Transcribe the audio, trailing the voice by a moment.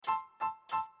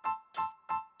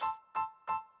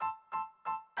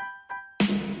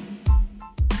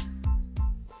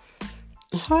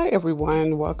Hi,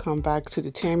 everyone. Welcome back to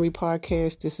the Tammy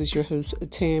Podcast. This is your host,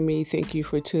 Tammy. Thank you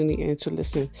for tuning in to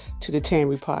listen to the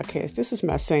Tammy Podcast. This is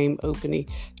my same opening.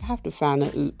 I have to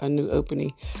find a new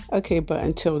opening. Okay, but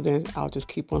until then, I'll just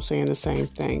keep on saying the same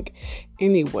thing.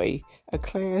 Anyway, a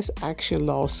class action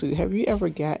lawsuit. Have you ever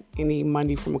got any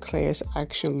money from a class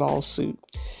action lawsuit?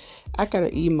 I got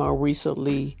an email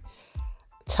recently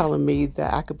telling me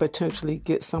that I could potentially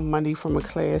get some money from a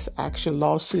class action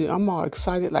lawsuit. I'm all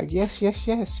excited, like, yes, yes,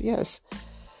 yes, yes.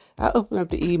 I open up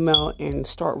the email and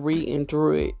start reading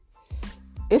through it.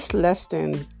 It's less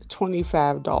than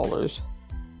 $25.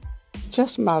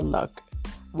 Just my luck.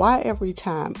 Why every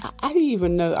time? I didn't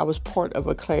even know I was part of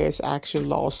a class action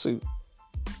lawsuit.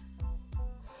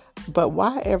 But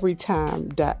why every time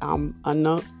that I'm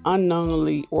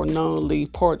unknowingly or knowingly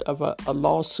part of a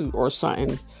lawsuit or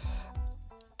something,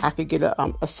 I could get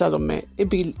a settlement, it'd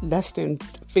be less than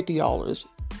 $50.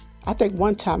 I think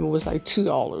one time it was like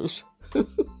 $2.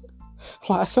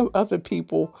 While some other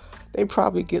people, they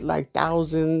probably get like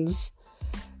thousands,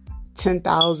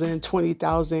 10,000,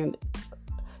 20,000.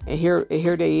 And here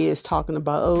they is talking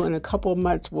about, oh, in a couple of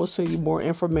months, we'll send you more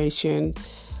information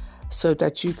so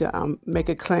that you can make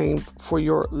a claim for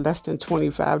your less than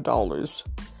 $25.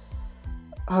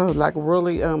 Oh, like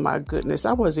really? Oh my goodness.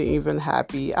 I wasn't even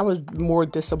happy. I was more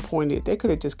disappointed. They could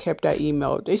have just kept that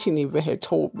email. They shouldn't even have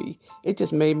told me. It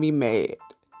just made me mad.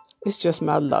 It's just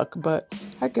my luck, but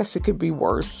I guess it could be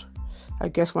worse. I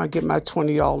guess when I get my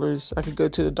 $20, I could go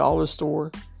to the dollar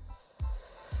store.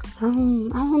 I don't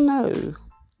know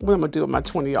what I'm going to do with my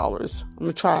 $20. I'm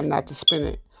going to try not to spend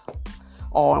it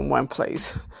all in one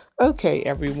place. Okay,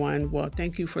 everyone. Well,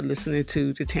 thank you for listening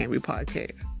to the Tammy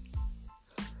Podcast.